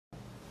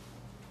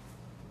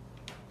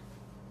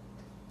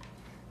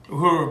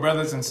Uhuru,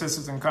 brothers and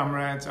sisters and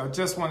comrades. I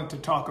just wanted to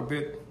talk a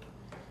bit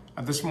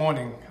this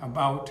morning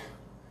about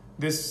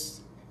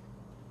this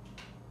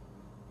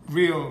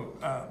real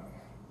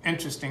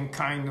interesting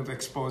kind of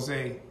expose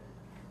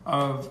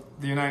of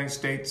the United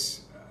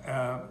States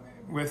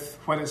with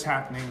what is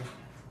happening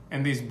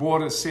in these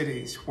border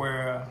cities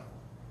where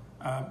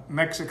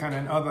Mexican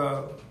and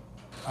other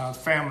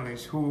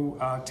families who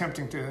are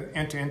attempting to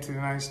enter into the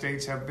United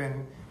States have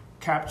been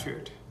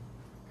captured.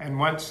 And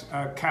once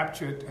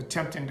captured,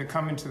 attempting to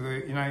come into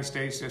the United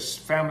States, their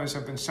families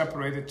have been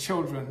separated,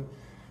 children,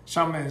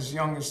 some as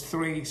young as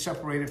 3,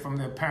 separated from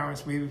their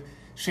parents. We've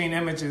seen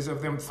images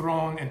of them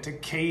thrown into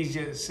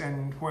cages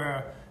and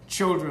where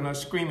children are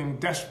screaming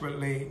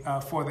desperately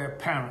for their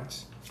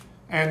parents.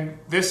 And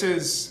this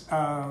has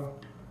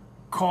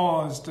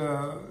caused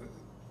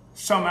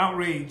some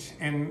outrage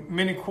in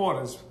many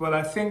quarters. But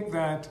I think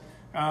that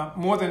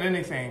more than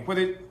anything, what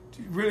it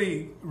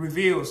really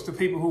reveals to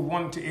people who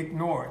want to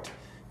ignore it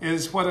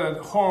is what a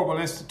horrible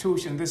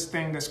institution this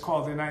thing that's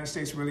called the United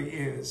States really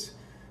is.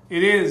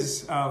 It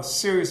is a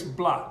serious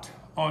blot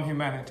on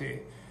humanity.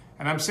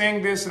 And I'm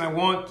saying this, and I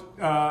want,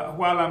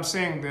 while I'm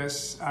saying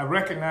this, I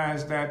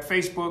recognize that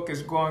Facebook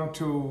is going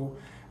to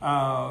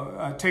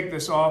take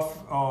this off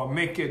or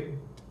make it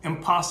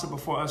impossible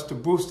for us to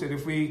boost it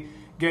if we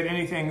get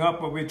anything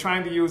up, but we're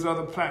trying to use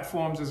other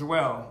platforms as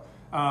well.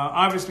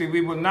 Obviously,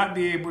 we will not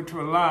be able to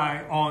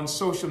rely on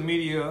social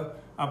media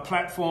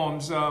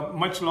platforms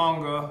much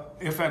longer,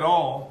 if at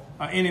all,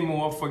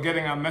 anymore, for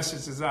getting our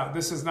messages out.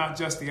 This is not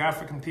just the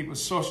African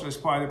People's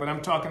Socialist Party, but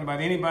I'm talking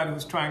about anybody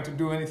who's trying to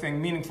do anything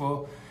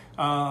meaningful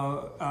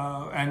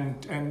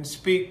and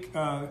speak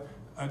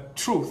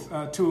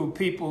truth to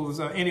peoples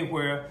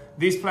anywhere.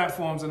 These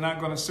platforms are not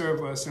going to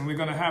serve us, and we're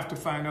going to have to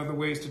find other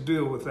ways to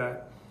deal with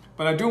that.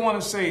 But I do want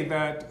to say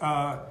that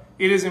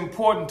it is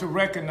important to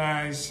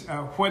recognize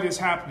what is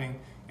happening.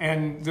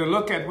 And to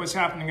look at what's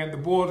happening at the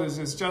borders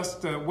is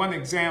just one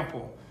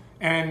example.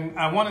 And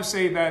I want to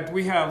say that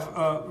we have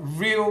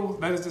real,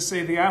 that is to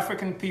say, the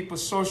African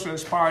People's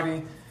Socialist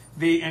Party,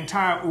 the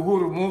entire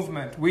Uhuru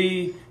movement.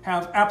 We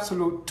have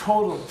absolute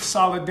total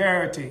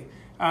solidarity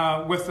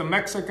with the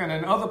Mexican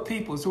and other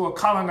peoples who are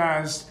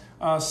colonized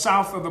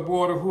south of the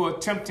border, who are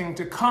attempting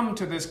to come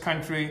to this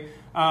country,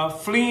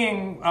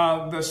 fleeing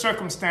the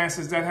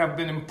circumstances that have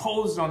been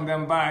imposed on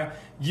them by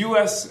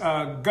U.S.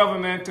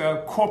 government,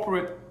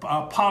 corporate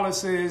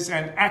policies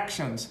and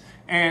actions,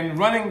 and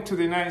running to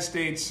the United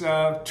States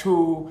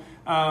to,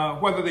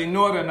 whether they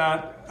know it or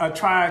not,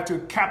 try to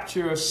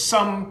capture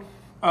some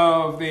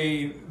of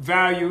the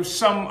value,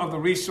 some of the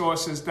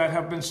resources that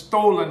have been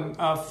stolen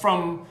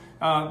from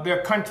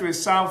their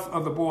countries south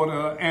of the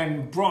border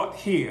and brought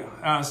here.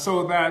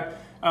 So that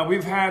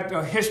we've had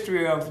a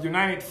history of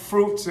United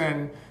Fruits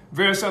and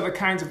various other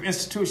kinds of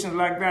institutions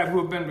like that who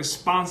have been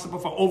responsible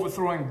for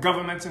overthrowing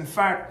governments. In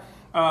fact,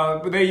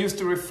 they used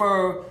to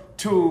refer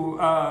to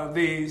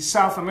the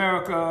South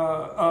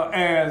America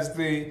as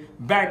the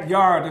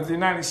backyard of the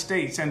United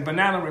States and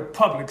banana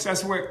republics.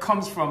 That's where it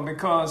comes from,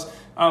 because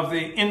of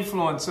the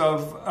influence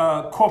of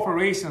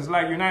corporations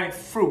like United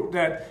Fruit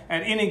that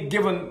at any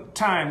given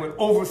time would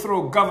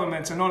overthrow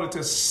governments in order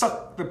to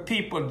suck the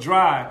people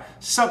dry,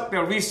 suck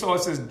their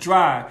resources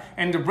dry,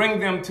 and to bring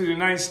them to the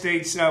United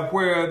States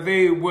where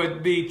they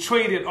would be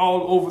traded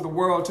all over the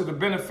world to the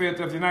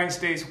benefit of the United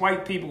States,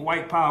 white people,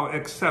 white power,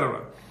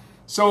 etc.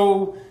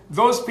 So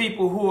those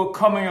people who are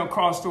coming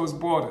across those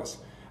borders,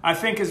 I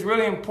think it's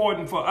really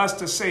important for us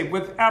to say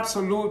with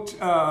absolute,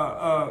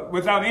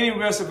 without any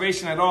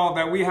reservation at all,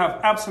 that we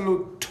have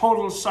absolute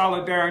total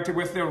solidarity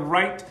with their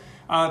right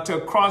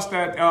to cross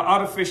that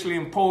artificially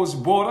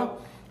imposed border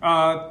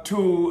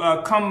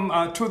to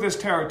come to this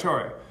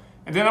territory.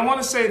 And then I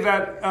want to say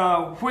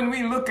that when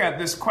we look at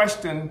this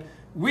question,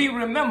 we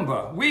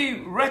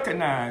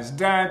recognize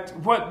that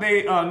what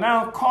they are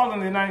now calling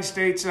the United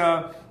States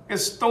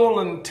is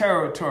stolen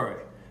territory.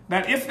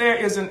 That if there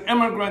is an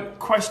immigrant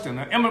question,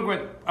 an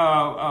immigrant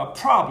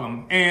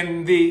problem,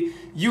 and the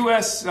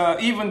U.S.,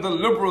 even the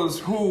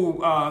liberals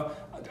who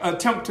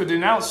attempt to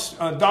denounce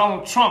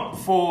Donald Trump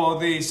for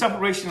the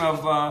separation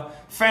of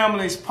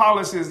families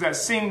policies that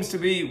seems to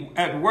be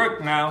at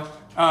work now,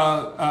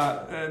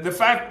 the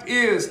fact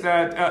is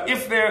that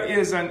if there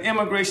is an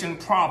immigration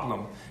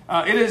problem,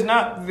 it is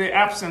not the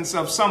absence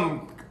of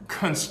some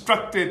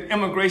constructed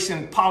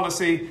immigration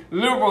policy,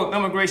 liberal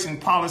immigration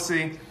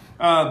policy,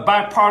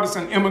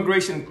 bipartisan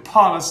immigration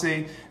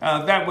policy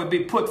that would be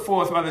put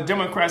forth by the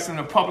Democrats and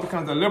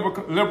Republicans, the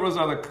liberals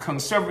or the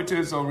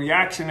conservatives or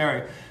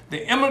reactionary.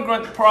 The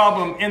immigrant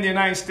problem in the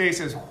United States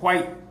is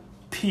white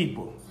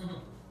people.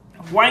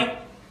 White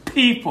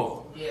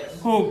people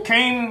who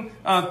came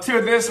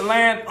to this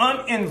land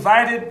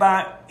uninvited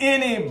by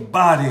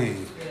anybody,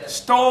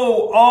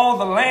 stole all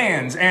the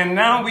lands, and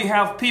now we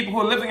have people who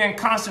are living in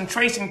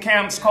concentration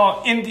camps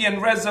called Indian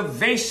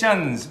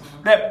reservations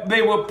that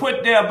they were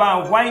put there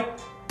by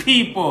white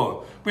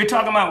people. We're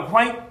talking about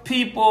white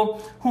people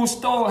who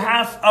stole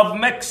half of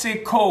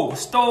Mexico,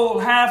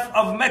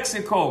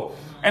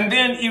 and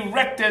then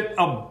erected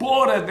a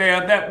border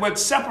there that would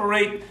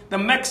separate the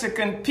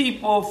Mexican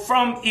people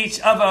from each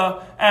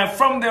other and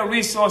from their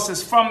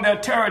resources, from their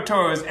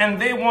territories.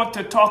 And they want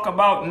to talk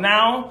about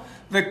now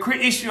the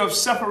issue of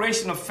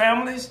separation of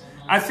families.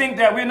 I think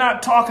that we're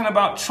not talking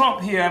about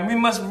Trump here, and we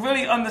must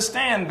really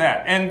understand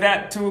that, and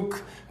that to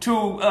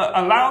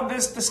allow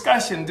this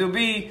discussion to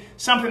be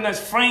something that's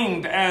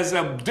framed as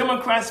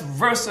Democrats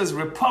versus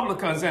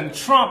Republicans and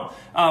Trump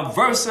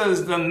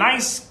versus the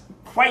nice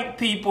white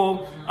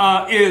people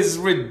is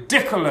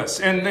ridiculous.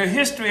 And the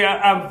history,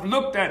 I've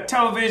looked at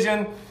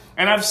television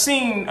and I've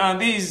seen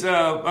these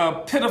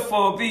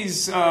pitiful,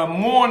 these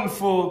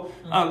mournful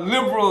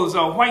liberals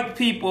or white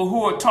people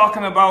who are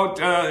talking about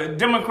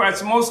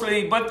Democrats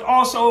mostly, but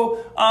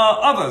also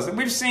others.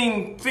 We've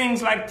seen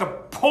things like the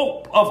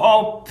Pope of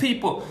all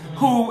people,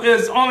 who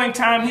is only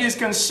time he is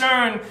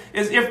concerned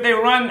is if they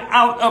run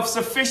out of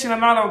sufficient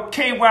amount of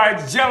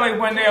KY jelly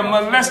when they are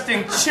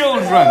molesting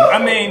children. I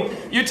mean,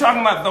 you're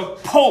talking about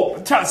the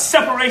Pope,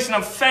 separation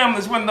of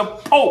families, when the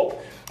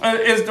Pope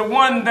is the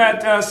one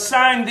that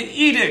signed the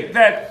edict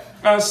that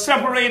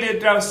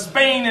separated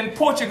Spain and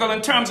Portugal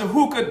in terms of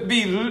who could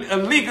be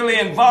legally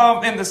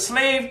involved in the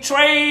slave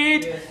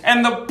trade. Yes.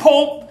 And the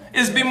Pope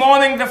is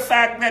bemoaning the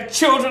fact that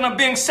children are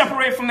being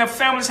separated from their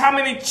families. How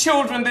many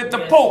children did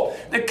the Pope,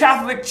 the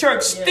Catholic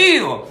Church,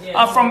 steal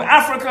from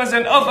Africans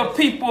and other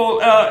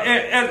people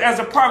as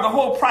a part of the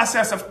whole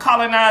process of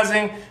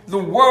colonizing the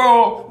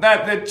world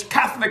that the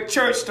Catholic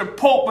Church, the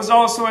Pope, was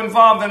also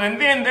involved in? And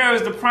then there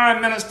is the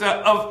Prime Minister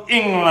of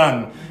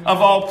England,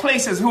 of all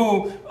places,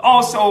 who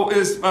also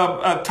is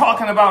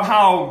talking about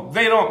how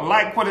they don't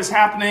like what is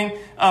happening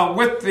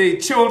with the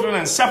children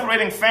and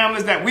separating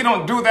families, that we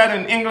don't do that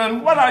in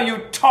England. What are you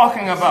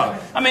talking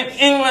about? I mean,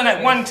 England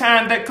at one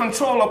time that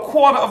controlled a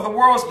quarter of the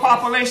world's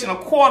population, a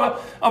quarter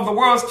of the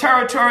world's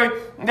territory,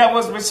 that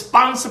was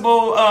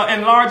responsible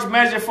in large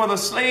measure for the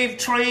slave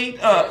trade,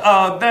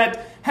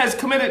 that has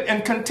committed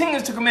and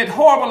continues to commit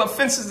horrible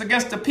offenses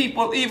against the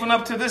people, even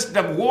up to this,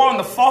 the war on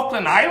the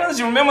Falkland Islands.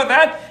 You remember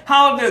that?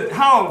 How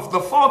the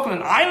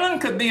Falkland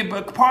Island could be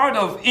a part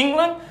of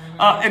England,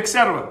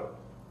 etc.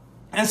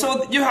 And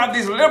so you have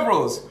these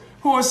liberals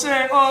who are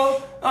saying,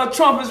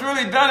 Trump has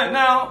really done it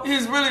now.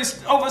 He's really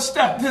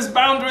overstepped his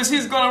boundaries.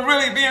 He's going to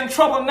really be in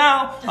trouble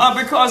now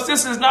because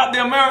this is not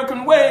the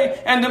American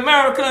way, and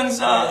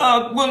Americans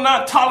will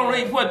not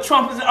tolerate what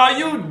Trump is. Are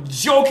you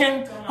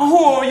joking?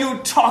 Who are you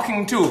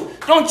talking to?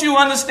 Don't you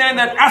understand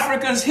that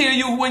Africans hear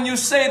you when you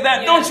say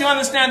that? Yes. Don't you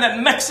understand that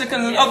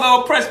Mexicans and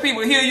other oppressed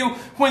people hear you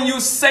when you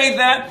say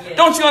that? Yes.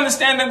 Don't you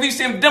understand that we've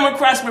seen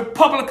Democrats,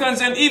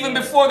 Republicans, and even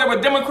before there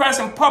were Democrats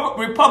and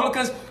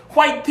Republicans,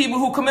 white people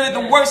who committed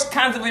the worst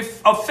kinds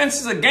of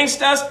offenses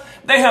against us?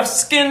 They have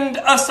skinned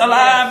us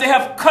alive. They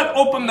have cut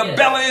open the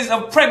bellies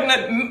of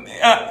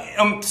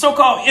pregnant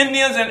so-called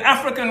Indians and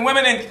African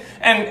women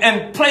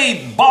and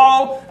played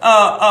ball,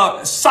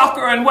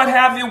 soccer and what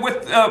have you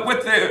with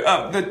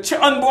the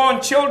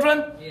unborn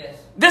children. Yes.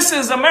 This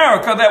is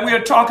America that we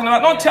are talking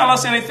about. Don't tell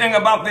us anything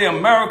about the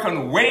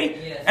American way.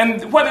 Yes.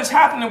 And what is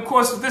happening, of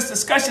course, is this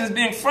discussion is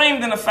being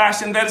framed in a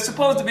fashion that is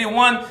supposed to be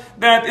one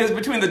that is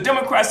between the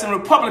Democrats and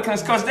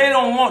Republicans, because they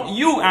don't want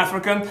you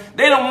African,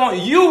 they don't want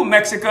you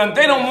Mexican,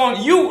 they don't want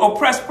you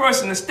oppressed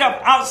person to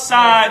step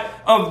outside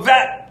of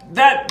that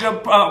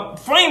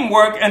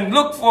framework and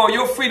look for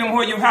your freedom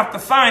where you have to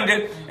find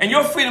it. And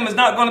your freedom is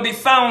not going to be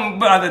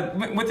found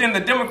within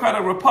the Democrat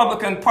or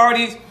Republican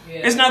parties.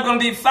 It's not going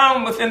to be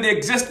found within the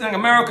existing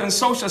American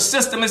social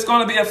system. It's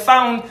going to be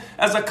found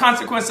as a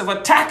consequence of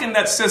attacking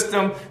that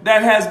system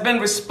that has been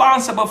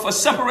responsible for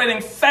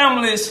separating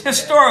families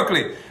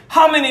historically.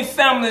 How many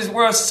families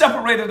were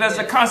separated as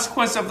a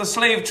consequence of the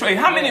slave trade?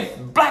 How many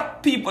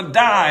black people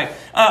died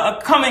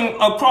coming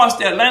across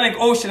the Atlantic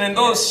Ocean in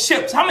those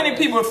ships? How many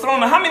people were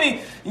thrown? How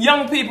many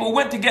young people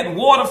went to get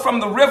water from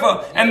the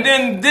river and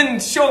then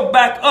didn't show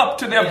back up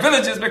to their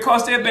villages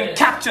because they had been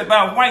captured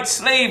by white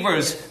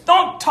slavers?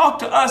 Don't talk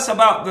to us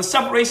about the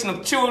separation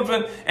of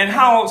children and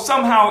how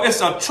somehow it's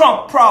a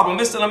Trump problem.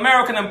 It's an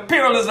American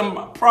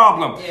imperialism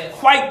problem.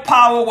 White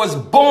power was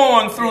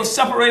born through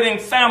separating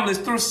families,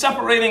 through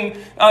separating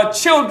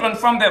children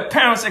from their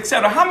parents,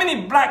 etc. How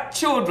many black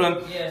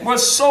children were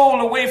sold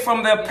away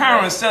from their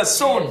parents,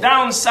 sold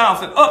down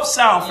south and up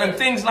south and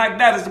things like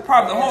that as a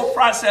part of the whole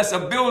process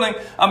of building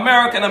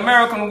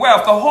American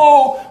wealth? The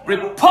whole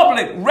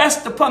republic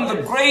rests upon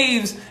the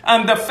graves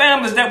and the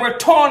families that were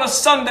torn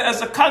asunder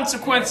as a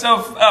consequence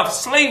of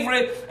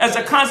slavery, as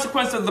a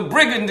consequence of the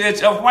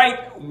brigandage of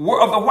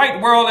the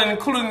white world, and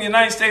including the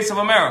United States of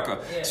America.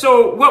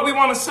 So what we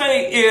want to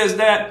say is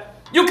that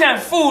you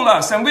can't fool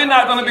us, and we're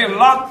not going to be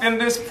locked in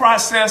this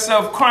process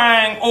of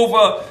crying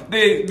over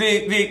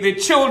the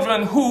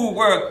children who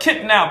were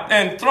kidnapped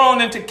and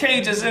thrown into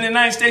cages in the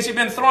United States. You've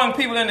been throwing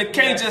people into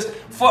cages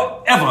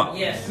forever.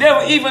 There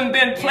have even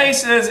been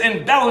places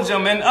in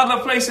Belgium and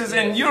other places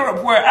in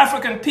Europe where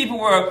African people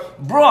were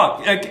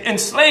brought,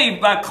 enslaved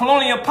by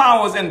colonial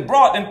powers and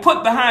brought and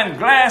put behind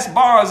glass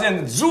bars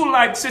in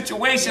zoo-like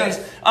situations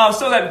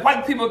so that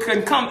white people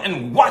can come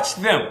and watch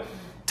them.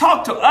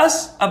 talk to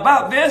us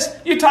about this?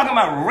 You're talking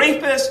about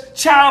rapists,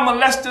 child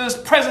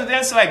molesters,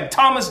 presidents like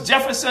Thomas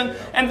Jefferson,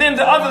 and then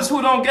the others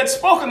who don't get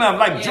spoken of,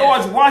 like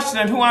George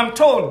Washington, who I'm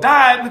told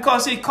died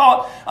because he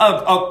caught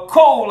a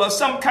cold or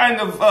some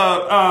kind of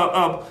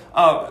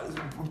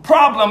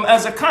problem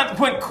as a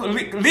consequence,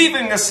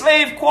 leaving the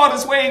slave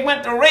quarters where he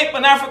went to rape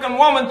an African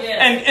woman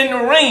and in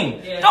the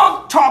rain.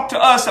 Don't talk to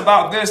us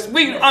about this.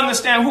 We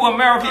understand who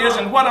America is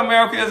and what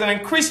America is, and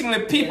increasingly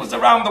peoples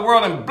around the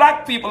world and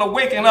black people are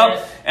waking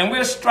up and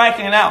we're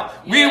striking out.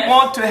 We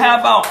want to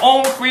have our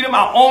own freedom,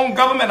 our own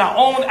government, our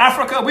own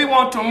Africa. We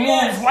want to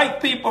move white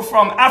people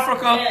from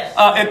Africa,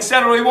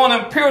 etc. We want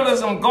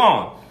imperialism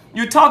gone.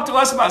 You talk to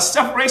us about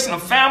separation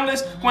of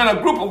families when a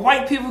group of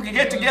white people could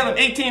get together in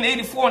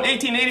 1884 and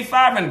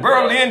 1885 in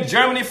Berlin,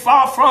 Germany,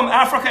 far from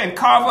Africa, and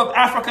carve up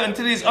Africa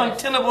into these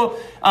untenable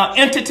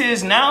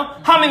entities now.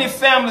 How many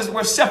families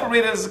were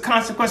separated as a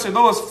consequence of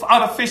those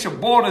artificial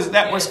borders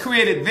that was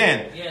created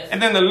then?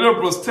 And then the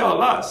liberals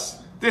tell us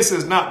this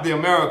is not the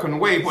American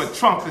way, what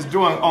Trump is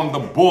doing on the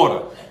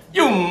border.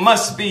 You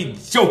must be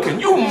joking.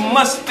 You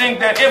must think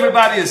that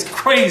everybody is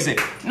crazy.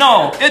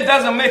 No, it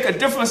doesn't make a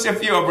difference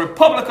if you're a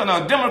Republican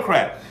or a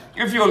Democrat,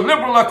 if you're a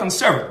liberal or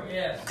conservative.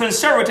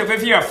 Conservative,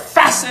 if you're a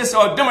fascist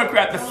or a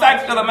Democrat, the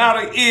fact of the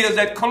matter is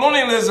that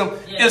colonialism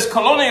is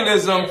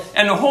colonialism,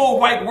 and the whole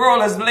white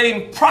world has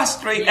laid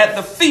prostrate at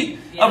the feet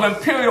of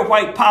imperial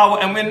white power,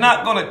 and we're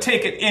not going to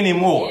take it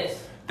anymore.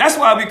 That's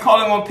why we're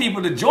calling on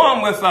people to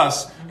join with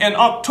us in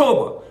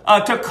October.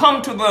 To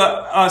come to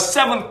the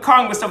 7th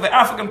Congress of the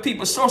African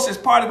People's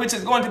Socialist Party, which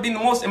is going to be the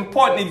most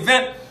important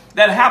event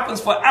that happens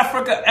for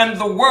Africa and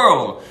the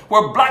world,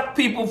 where black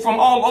people from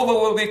all over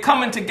will be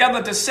coming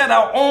together to set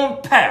our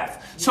own path.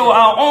 So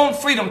our own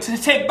freedom, to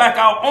take back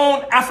our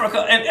own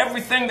Africa and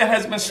everything that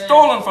has been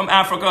stolen from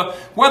Africa,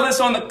 whether it's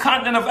on the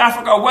continent of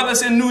Africa or whether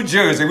it's in New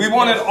Jersey. We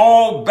want it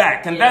all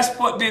back. And that's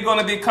what we're going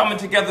to be coming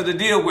together to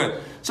deal with.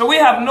 So we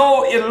have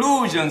no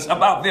illusions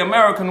about the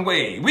American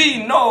way.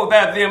 We know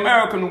that the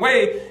American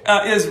way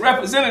is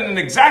represented in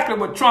exactly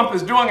what Trump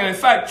is doing. And in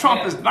fact,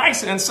 Trump is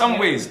nicer in some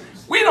ways.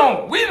 We're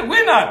not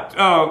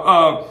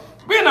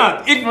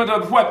ignorant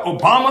of what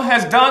Obama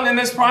has done in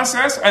this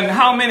process and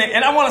how many.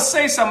 And I want to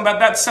say something about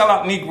that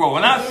sellout Negro.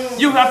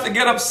 And you have to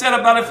get upset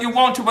about it if you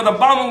want to, but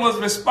Obama was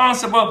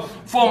responsible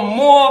for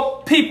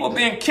more people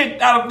being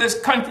kicked out of this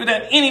country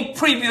than any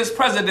previous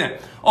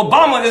president.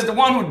 Obama is the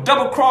one who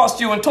double-crossed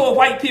you and told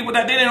white people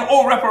that they didn't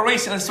owe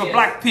reparations for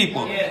black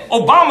people.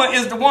 Obama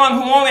is the one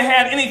who only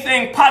had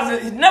anything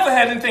positive. He never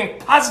had anything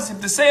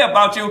positive to say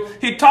about you.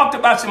 He talked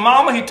about your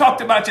mama. He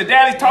talked about your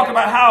dad. He talked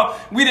about how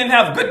we didn't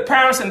have good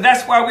parents and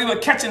that's why we were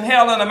catching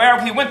hell in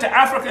America. He went to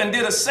Africa and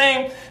did the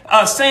same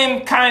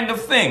kind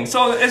of thing.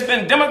 So it's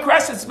been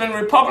Democrats, it's been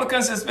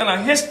Republicans, it's been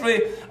a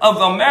history of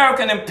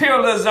American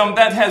imperialism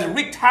that has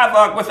wreaked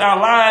havoc with our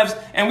lives,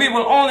 and we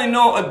will only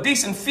know a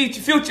decent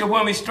future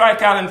when we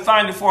strike out and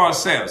find it for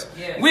ourselves.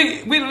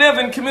 We live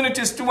in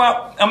communities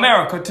throughout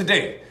America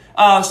today,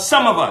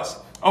 some of us,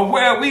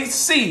 where we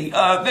see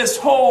this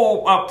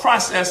whole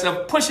process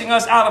of pushing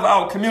us out of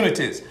our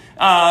communities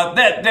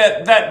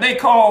that they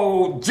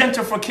call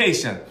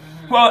gentrification.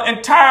 Well,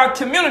 entire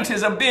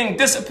communities are being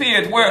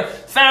disappeared, where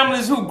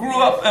families who grew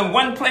up in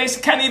one place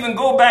can't even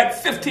go back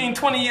 15,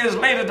 20 years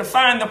later to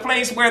find the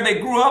place where they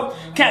grew up,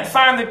 can't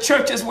find the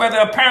churches where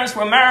their parents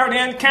were married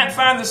in, can't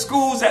find the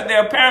schools that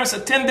their parents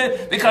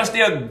attended because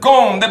they're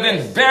gone. They've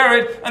been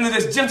buried under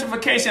this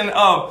gentrification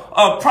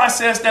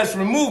process that's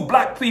removed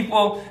black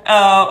people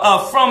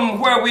from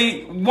where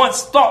we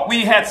once thought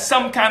we had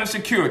some kind of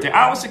security.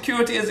 Our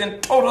security is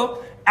in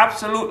total,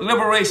 absolute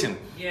liberation.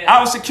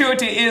 Our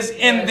security is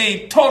in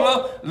the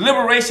total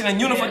liberation and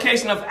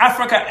unification of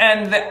Africa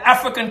and the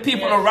African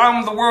people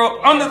around the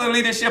world under the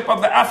leadership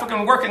of the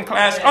African working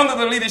class, under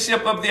the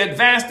leadership of the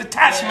advanced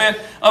detachment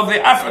of the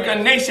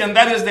African nation,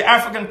 that is the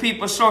African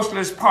People's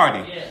Socialist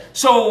Party.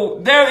 So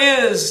there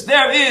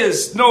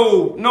is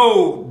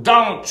no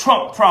Donald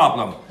Trump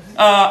problem.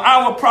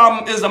 Our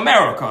problem is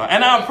America,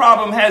 and our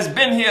problem has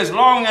been here as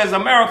long as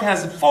America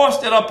has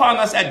forced it upon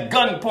us at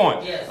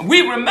gunpoint.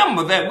 We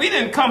remember that we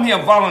didn't come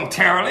here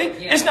voluntarily.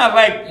 It's not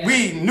like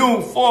we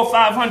knew 400 or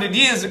 500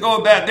 years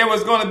ago that there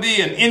was going to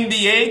be an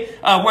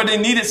NBA where they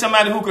needed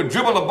somebody who could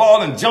dribble a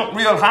ball and jump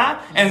real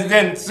high and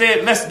then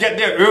said, let's get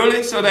there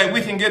early so that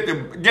we can get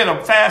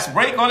a fast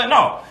break on it.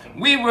 No.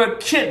 We were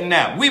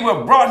kidnapped. We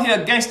were brought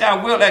here against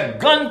our will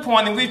at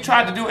gunpoint, and we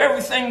tried to do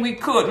everything we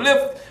could,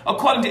 live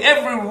according to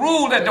every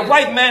rule that the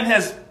white man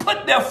has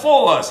put there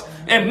for us.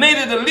 It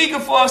made it illegal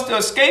for us to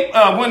escape.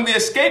 When we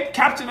escaped,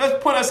 captured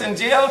us, put us in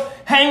jail,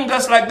 hanged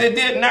us like they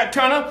did Nat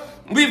Turner.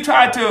 We've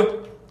tried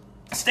to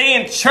stay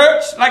in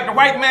church, like the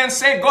white man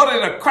said, go to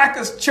the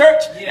crackers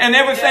church, and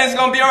everything's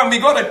going to be all right. When we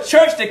go to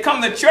church, they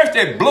come to church,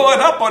 they blow it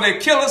up, or they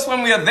kill us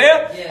when we are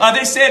there.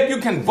 They said you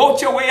can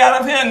vote your way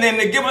out of here, and then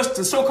they give us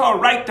the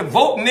so-called right to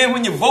vote, and then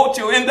when you vote,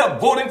 you end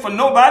up voting for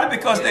nobody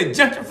because they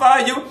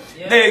gentrify you.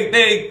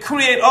 They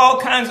create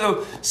all kinds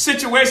of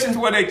situations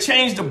where they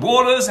change the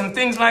borders and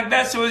things like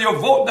that, so your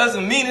vote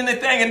doesn't mean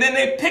anything, and then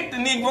they pick the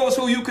Negroes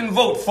who you can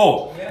vote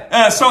for,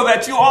 so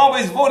that you're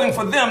always voting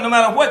for them no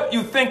matter what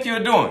you think you're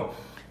doing.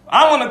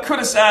 I want to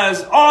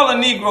criticize all the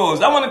Negroes.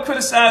 I want to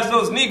criticize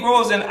those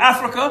Negroes in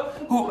Africa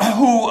who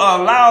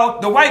allow,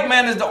 the white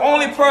man is the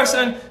only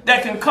person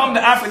that can come to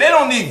Africa. They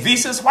don't need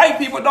visas. White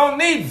people don't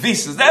need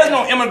visas. There's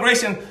no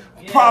immigration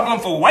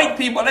problem for white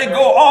people. They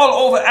go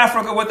all over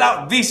Africa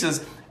without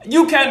visas.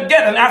 You can't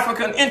get an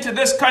African into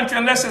this country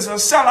unless it's a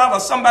sellout or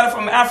somebody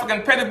from the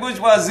African petty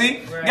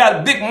bourgeoisie,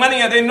 got big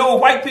money, or they know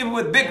white people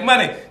with big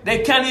money.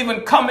 They can't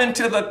even come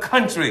into the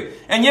country.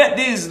 And yet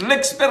these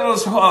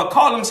lick-spitters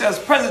call themselves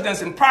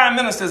presidents and prime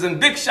ministers and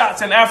big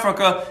shots in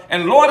Africa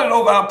and lord it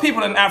over our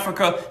people in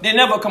Africa. They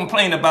never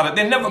complain about it.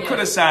 They never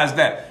criticize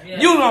that.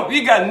 You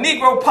got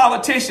Negro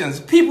politicians,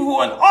 people who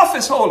are in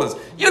office holders.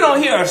 You don't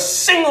hear a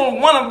single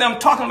one of them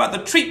talking about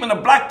the treatment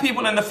of black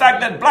people and the fact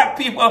that black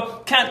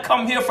people can't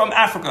come here from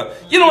Africa.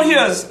 You don't hear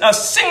a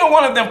single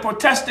one of them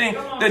protesting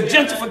the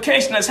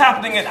gentrification that's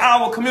happening in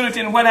our community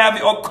and what have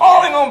you, or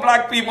calling on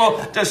black people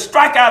to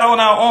strike out on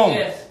our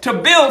own, to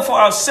build for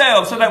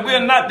ourselves so that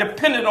we're not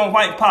dependent on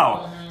white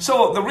power.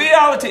 So the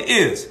reality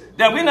is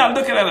that we're not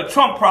looking at a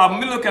Trump problem,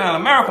 we're looking at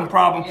an American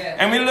problem,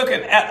 and we're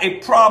looking at a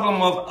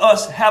problem of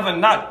us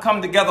having not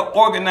come together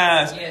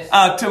organized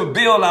to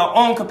build our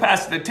own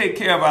capacity to take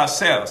care of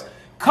ourselves.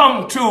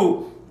 Come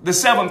to the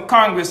 7th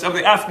Congress of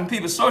the African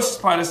People's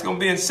Socialist Party. It's going to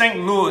be in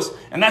St. Louis,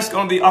 and that's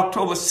going to be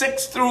October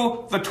 6th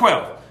through the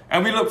 12th.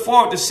 And we look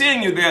forward to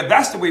seeing you there.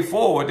 That's the way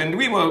forward. And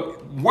we will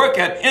work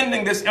at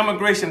ending this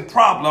immigration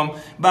problem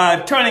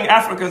by turning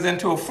Africans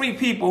into a free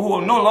people who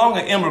are no longer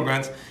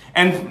immigrants,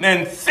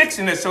 and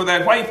fixing it so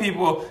that white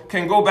people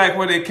can go back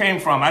where they came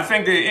from. I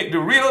think the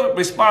real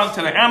response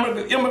to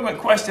the immigrant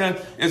question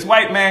is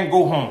white man,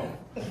 go home.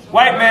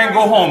 White man,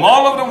 go home.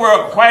 All over the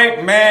world,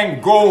 white man,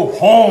 go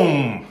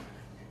home.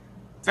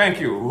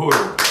 Thank you.